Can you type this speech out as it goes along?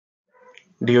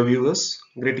Dear viewers,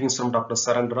 greetings from Dr.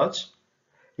 Saranraj.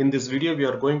 In this video, we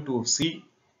are going to see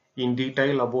in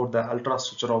detail about the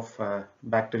ultrastructure of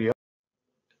bacteria.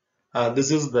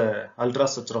 This is the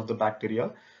ultrastructure of the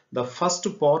bacteria. The first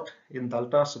part in the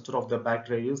ultrastructure of the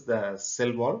bacteria is the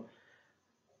cell wall,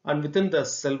 and within the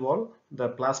cell wall, the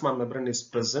plasma membrane is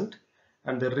present,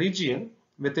 and the region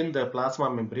within the plasma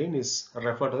membrane is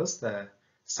referred as the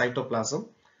cytoplasm.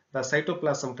 The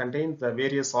cytoplasm contains the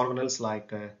various organelles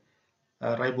like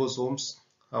ribosomes,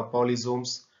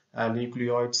 polysomes,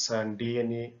 nucleoids and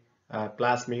DNA,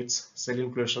 plasmids, cell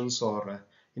inclusions or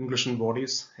inclusion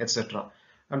bodies, etc.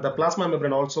 And the plasma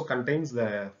membrane also contains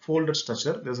the folded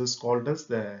structure. This is called as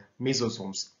the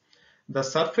mesosomes. The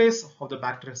surface of the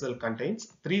bacterial cell contains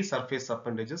three surface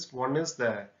appendages. One is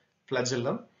the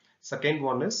flagellum, second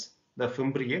one is the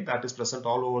Fimbriae that is present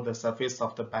all over the surface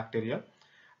of the bacteria,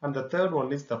 and the third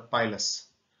one is the pilus.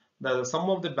 Some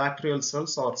of the bacterial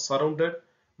cells are surrounded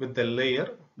with the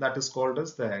layer that is called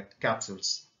as the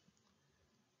capsules.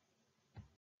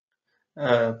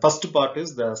 First part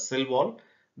is the cell wall.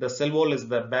 The cell wall is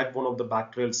the backbone of the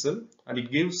bacterial cell and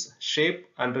it gives shape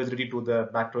and rigidity to the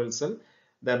bacterial cell.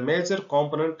 The major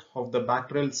component of the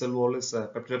bacterial cell wall is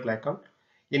peptidoglycan.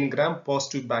 In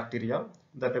gram-positive bacteria,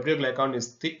 the peptidoglycan is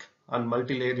thick and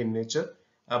multi-layered in nature,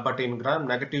 but in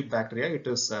gram-negative bacteria, it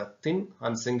is thin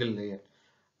and single-layered.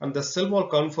 And the cell wall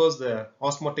confers the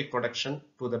osmotic protection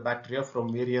to the bacteria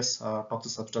from various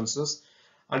toxic substances,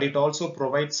 and it also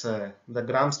provides the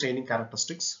gram staining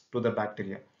characteristics to the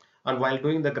bacteria. And while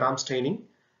doing the gram staining,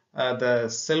 the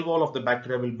cell wall of the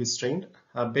bacteria will be stained.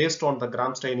 Based on the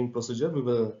gram staining procedure, we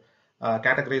will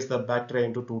categorize the bacteria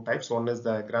into two types. One is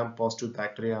the gram positive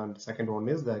bacteria and the second one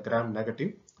is the gram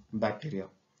negative bacteria.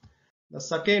 The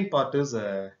second part is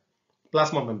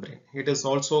plasma membrane. It is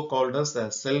also called as a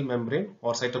cell membrane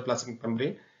or cytoplasmic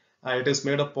membrane. It is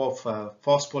made up of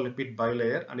phospholipid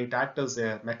bilayer and it acts as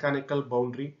a mechanical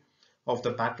boundary of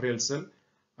the bacterial cell.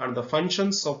 And the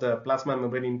functions of the plasma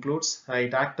membrane includes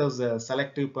it acts as a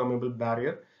selective permeable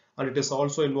barrier, and it is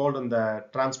also involved in the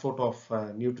transport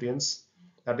of nutrients,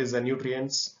 that is the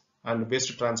nutrients and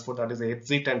waste transport, that is the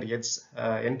exit and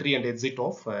entry and exit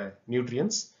of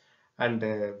nutrients and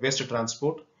waste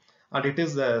transport. And it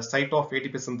is the site of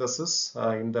ATP synthesis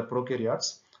in the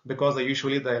prokaryotes, because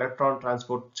usually the electron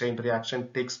transport chain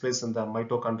reaction takes place in the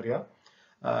mitochondria.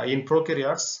 In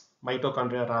prokaryotes,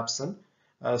 mitochondria are absent.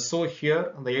 So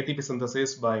here the ATP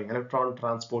synthesis by electron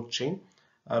transport chain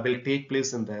will take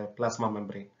place in the plasma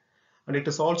membrane. And it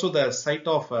is also the site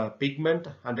of pigment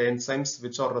and enzymes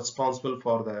which are responsible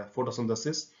for the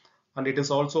photosynthesis. And it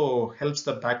is also helps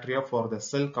the bacteria for the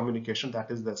cell communication, that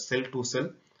is the cell to cell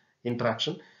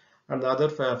interaction. And the other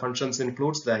functions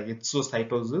includes the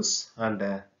exocytosis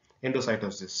and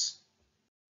endocytosis.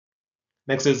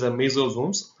 Next is the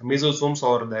mesosomes. Mesosomes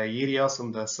are the areas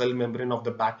in the cell membrane of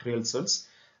the bacterial cells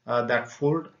that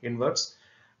fold inwards,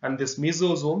 and this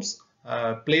mesosomes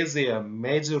plays a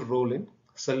major role in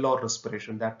cellular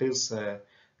respiration. That is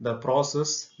the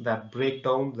process that break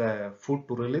down the food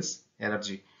to release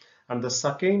energy. And the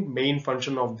second main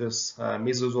function of this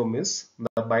mesosome is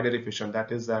the binary fission.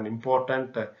 That is an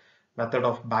important method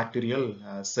of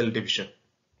bacterial cell division.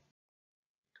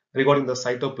 Regarding the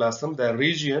cytoplasm, the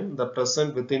region that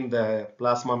present within the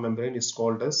plasma membrane is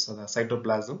called as the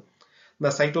cytoplasm. The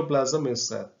cytoplasm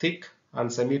is thick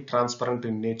and semi-transparent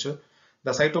in nature.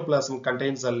 The cytoplasm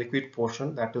contains a liquid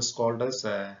portion that is called as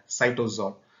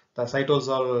cytosol. The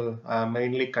cytosol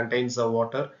mainly contains the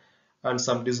water and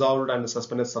some dissolved and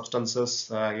suspended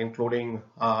substances including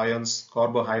ions,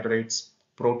 carbohydrates,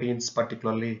 proteins,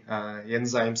 particularly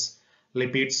enzymes,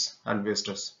 lipids and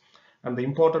wastes. And the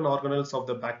important organelles of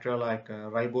the bacteria like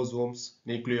ribosomes,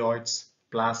 nucleoids,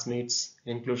 plasmids,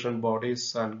 inclusion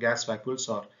bodies and gas vacuoles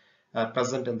are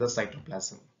present in the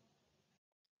cytoplasm.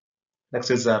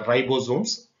 Next is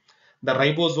ribosomes. The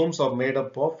ribosomes are made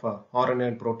up of RNA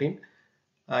and protein.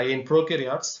 In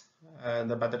prokaryotes,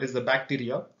 that is the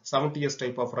bacteria, 70S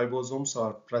type of ribosomes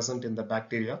are present in the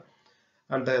bacteria.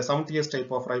 And the 70S type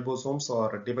of ribosomes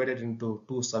are divided into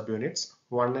two subunits.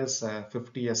 One is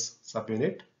 50S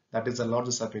subunit, that is the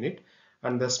largest subunit,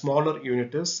 and the smaller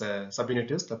unit is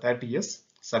subunit is the 30S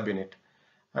subunit.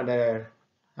 And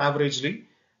averagely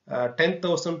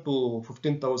 10,000 to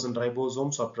 15,000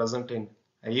 ribosomes are present in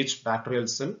each bacterial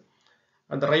cell,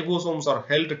 and the ribosomes are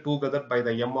held together by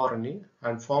the mRNA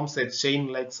and forms a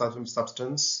chain-like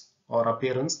substance or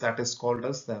appearance that is called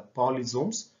as the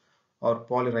polysomes or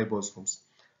polyribosomes.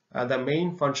 The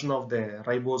main function of the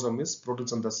ribosome is protein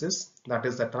synthesis, that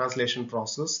is the translation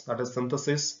process, that is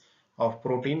synthesis of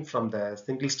protein from the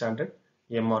single stranded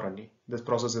mRNA. This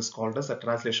process is called as a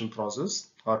translation process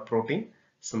or protein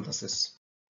synthesis.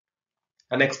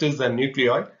 And next is the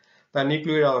nucleoid. The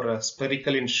nuclei are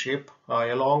spherical in shape,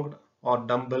 elonged or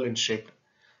dumbbell in shape.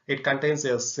 It contains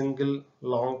a single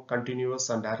long, continuous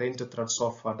and arranged threads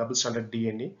of double-stranded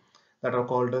DNA that are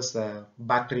called as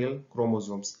bacterial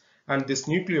chromosomes. And these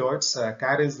nucleoids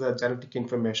carries the genetic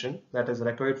information that is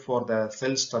required for the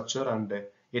cell structure and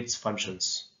its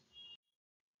functions.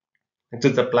 Next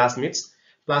is the plasmids.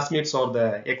 Plasmids are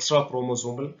the extra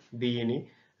chromosomal DNA.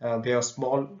 They are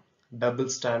small,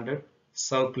 double-stranded,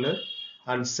 circular,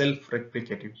 and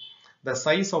self-replicative. The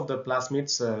size of the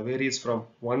plasmids varies from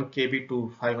 1 kb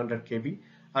to 500 kb,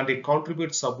 and it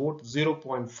contributes about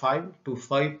 0.5 to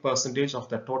 5% of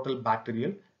the total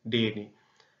bacterial DNA.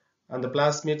 And the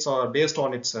plasmids are based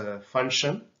on its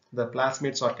function. The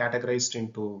plasmids are categorized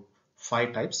into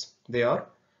 5 types. They are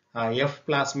F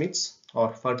plasmids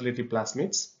or fertility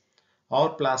plasmids,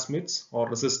 R plasmids or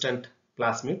resistant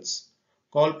plasmids,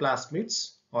 Col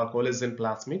plasmids or collagen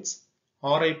plasmids,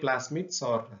 Ri plasmids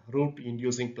or root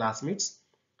inducing plasmids,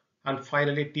 and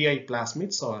finally Ti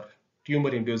plasmids or tumor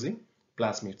inducing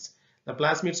plasmids. The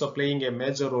plasmids are playing a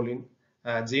major role in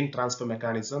gene transfer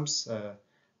mechanisms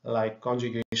like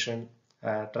conjugation,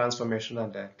 transformation,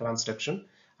 and transduction,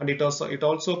 and it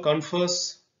also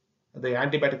confers the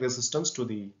antibiotic resistance to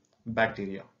the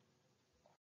bacteria.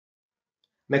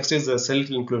 Next is cell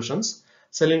inclusions.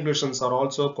 Cell inclusions are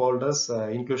also called as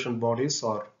inclusion bodies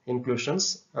or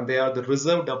inclusions, and they are the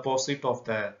reserved deposit of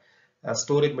the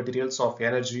storage materials of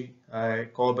energy,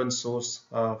 carbon source,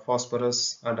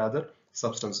 phosphorus, and other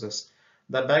substances.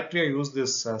 The bacteria use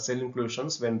these cell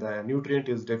inclusions when the nutrient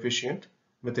is deficient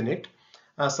within it.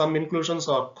 Some inclusions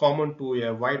are common to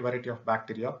a wide variety of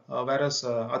bacteria, whereas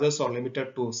others are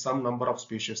limited to some number of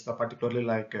species, particularly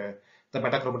like the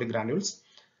metachromatic granules,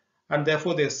 and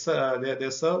therefore they serve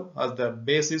as the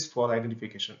basis for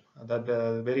identification.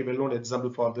 The very well-known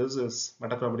example for this is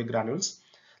metachromatic granules.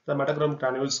 The metachromatic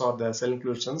granules are the cell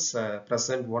inclusions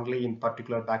present only in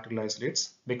particular bacterial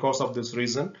isolates. Because of this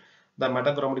reason, the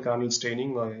metachromatic granule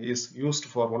staining is used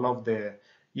for one of the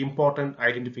important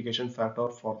identification factor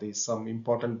for some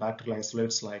important bacterial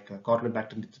isolates like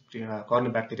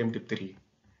Corynebacterium diphtheria.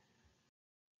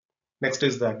 Next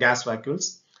is the gas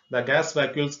vacuoles. The gas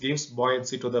vacuoles gives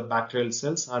buoyancy to the bacterial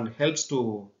cells and helps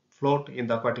to float in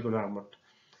the aquatic environment.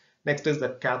 Next is the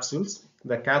capsules.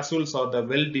 The capsules are the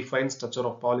well-defined structure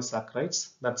of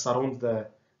polysaccharides that surround the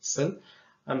cell,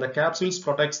 and the capsules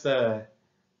protects the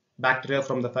bacteria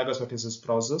from the phagocytosis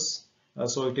process.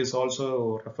 So it is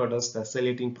also referred as the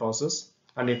cell-eating process,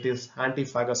 and it is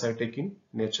anti-phagocytic in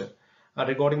nature.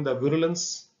 Regarding the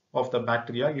virulence of the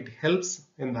bacteria, it helps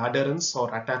in the adherence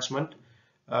or attachment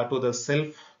to the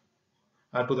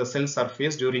cell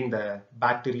surface during the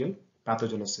bacterial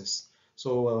pathogenesis.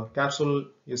 So capsule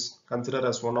is considered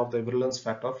as one of the virulence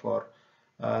factor for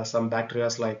some bacteria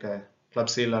like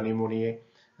Klebsiella pneumoniae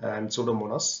and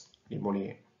Pseudomonas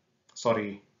pneumoniae.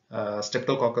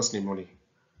 Streptococcus pneumoniae.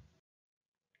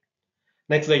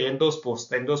 Next, the endospores.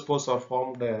 The endospores are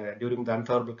formed during the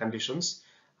unfavorable conditions,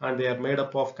 and they are made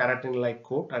up of keratin-like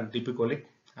coat and dipicoic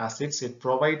acids. It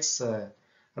provides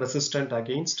resistant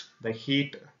against the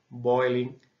heat,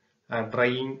 boiling,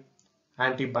 drying,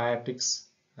 antibiotics,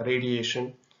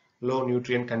 radiation, low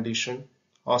nutrient condition,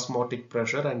 osmotic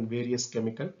pressure, and various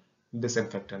chemical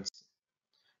disinfectants.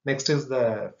 Next is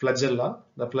the flagella.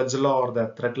 The flagella are the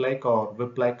thread-like or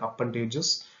whip-like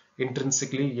appendages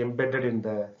intrinsically embedded in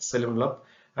the cell envelope,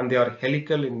 and they are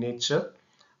helical in nature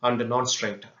and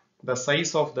non-straight. The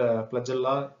size of the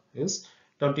flagella is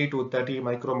 20 to 30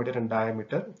 micrometer in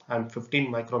diameter and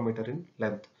 15 micrometer in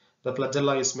length. The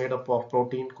flagella is made up of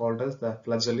protein called as the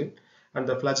flagellin, and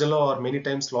the flagella are many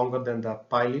times longer than the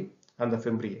pili and the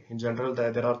Fimbriae. In general,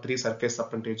 there are 3 surface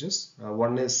appendages.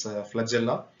 One is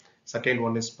flagella, second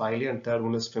one is pili, and third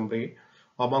one is Fimbriae.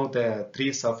 Among the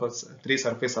three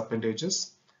surface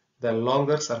appendages, the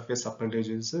longer surface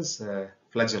appendages is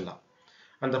flagella,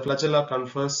 and the flagella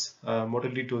confers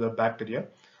motility to the bacteria,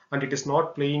 and it is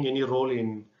not playing any role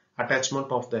in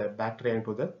attachment of the bacteria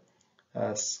into the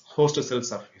host cell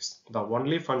surface. The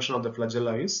only function of the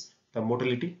flagella is the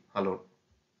motility alone.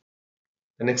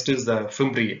 The next is the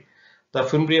Fimbriae. The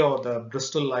Fimbriae are the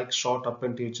bristle-like short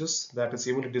appendages that is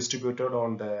evenly distributed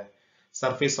on the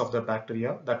surface of the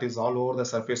bacteria, that is all over the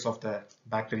surface of the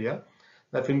bacteria.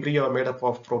 The Fimbriae are made up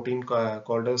of protein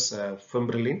called as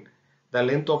fibrillin. The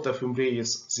length of the Fimbriae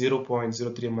is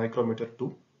 0.03 micrometer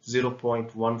to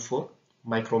 0.14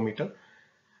 micrometer,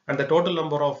 and the total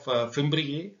number of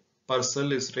Fimbriae per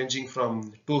cell is ranging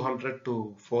from 200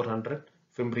 to 400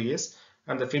 Fimbriae,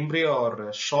 and the Fimbriae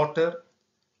are shorter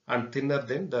and thinner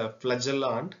than the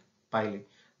flagella and pili.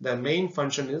 The main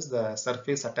function is the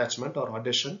surface attachment or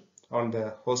adhesion on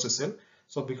the host cell.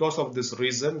 So because of this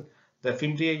reason, the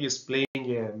Fimbriae is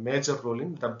playing a major role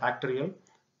in the bacterial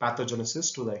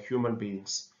pathogenesis to the human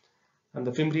beings. And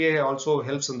the Fimbriae also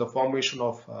helps in the formation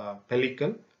of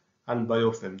pellicle and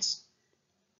biofilms.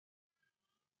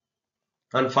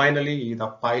 And finally, the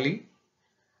pili.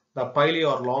 The pili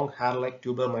or long hair-like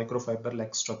tuber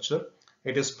microfiber-like structure.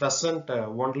 It is present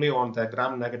only on the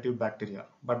gram-negative bacteria,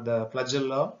 but the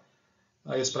flagella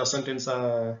is present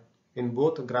in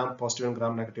both gram-positive and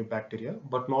gram-negative bacteria,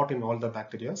 but not in all the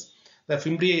bacteria. The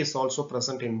Fimbriae is also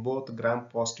present in both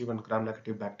gram-positive and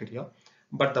gram-negative bacteria,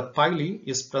 but the pili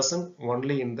is present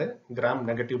only in the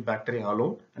gram-negative bacteria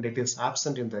alone, and it is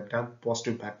absent in the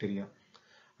gram-positive bacteria.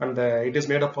 And it is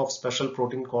made up of special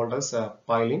protein called as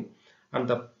pilin, and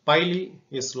the pili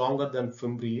is longer than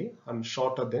Fimbriae and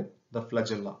shorter than the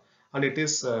flagella, and it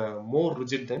is more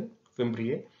rigid than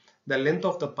Fimbriae. The length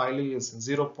of the pili is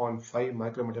 0.5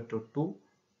 micrometer to 2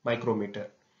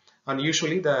 micrometer, and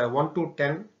usually the 1 to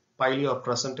 10 pili are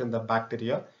present in the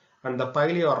bacteria, and the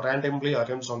pili are randomly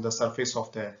arranged on the surface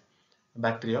of the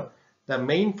bacteria. The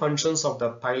main functions of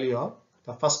the pili are,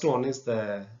 the first one is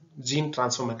the gene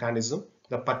transfer mechanism,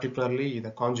 particularly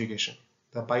the conjugation.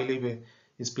 The pili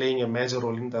is playing a major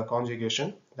role in the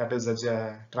conjugation, that is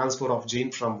the transfer of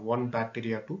gene from one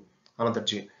bacteria to another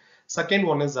gene. Second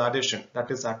one is adhesion, that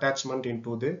is attachment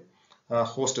into the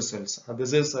host cells.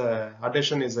 This is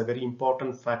adhesion is a very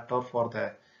important factor for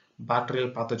the bacterial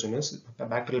pathogenesis.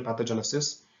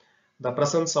 The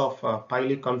presence of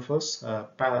pili confers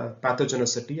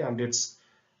pathogenicity and its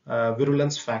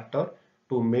virulence factor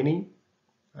to many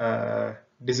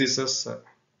diseases,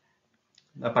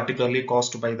 particularly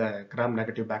caused by the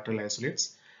gram-negative bacterial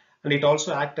isolates, and it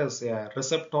also acts as a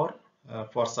receptor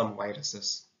for some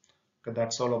viruses. Okay,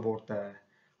 that's all about the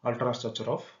ultrastructure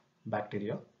of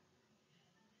bacteria.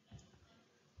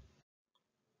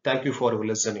 Thank you for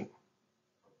listening.